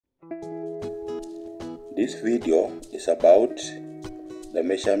This video is about the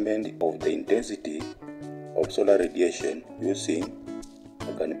measurement of the intensity of solar radiation using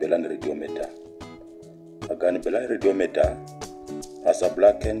a Gunn-Bellani radiometer. A Gunn-Bellani radiometer has a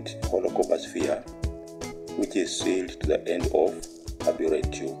blackened hollow copper sphere which is sealed to the end of a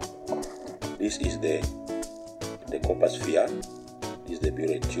burette tube. This is the copper sphere, this is the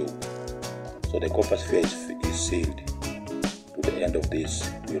burette tube. So the copper sphere is sealed to the end of this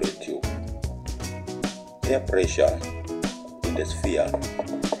burette tube. Air pressure in the sphere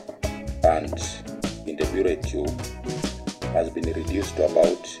and in the burette tube has been reduced to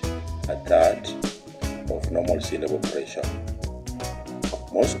about a third of normal sea level pressure.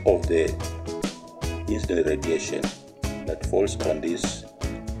 Most of the incident radiation that falls on this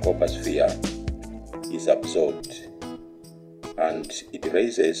copper sphere is absorbed, and it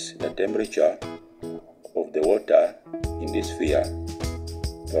raises the temperature of the water in this sphere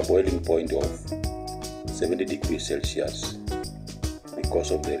to a boiling point of 70 degrees Celsius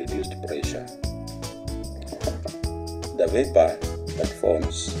because of the reduced pressure. The vapor that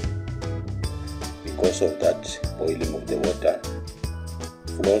forms because of that boiling of the water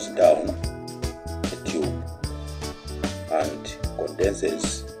flows down the tube and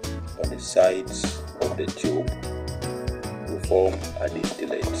condenses on the sides of the tube to form a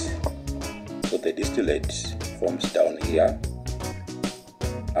distillate. So the distillate forms down here,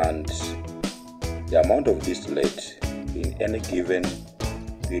 and the amount of distillate in any given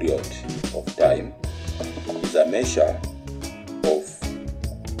period of time is a measure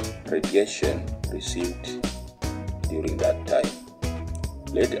of radiation received during that time.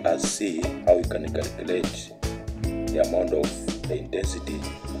 Let us see how we can calculate the amount of the intensity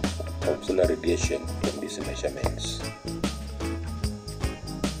of solar radiation from these measurements.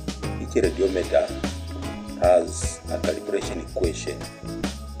 Each radiometer has a calibration equation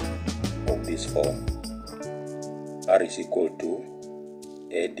of this form. R is equal to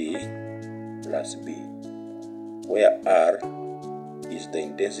AD plus B, where R is the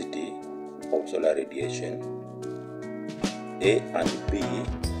intensity of solar radiation, A and B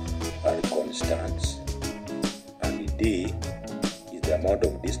are constants, and D is the amount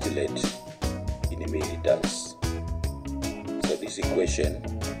of distillate in milliliters. So this equation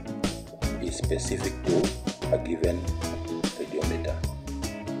is specific to a given radiometer,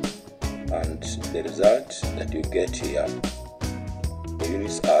 and the result that you get here, the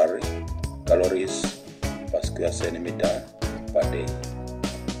units are calories per square centimeter per day.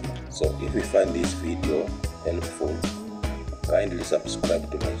 So if you find this video helpful, kindly subscribe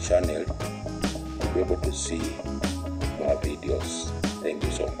to my channel and be able to see more videos. Thank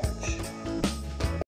you so much.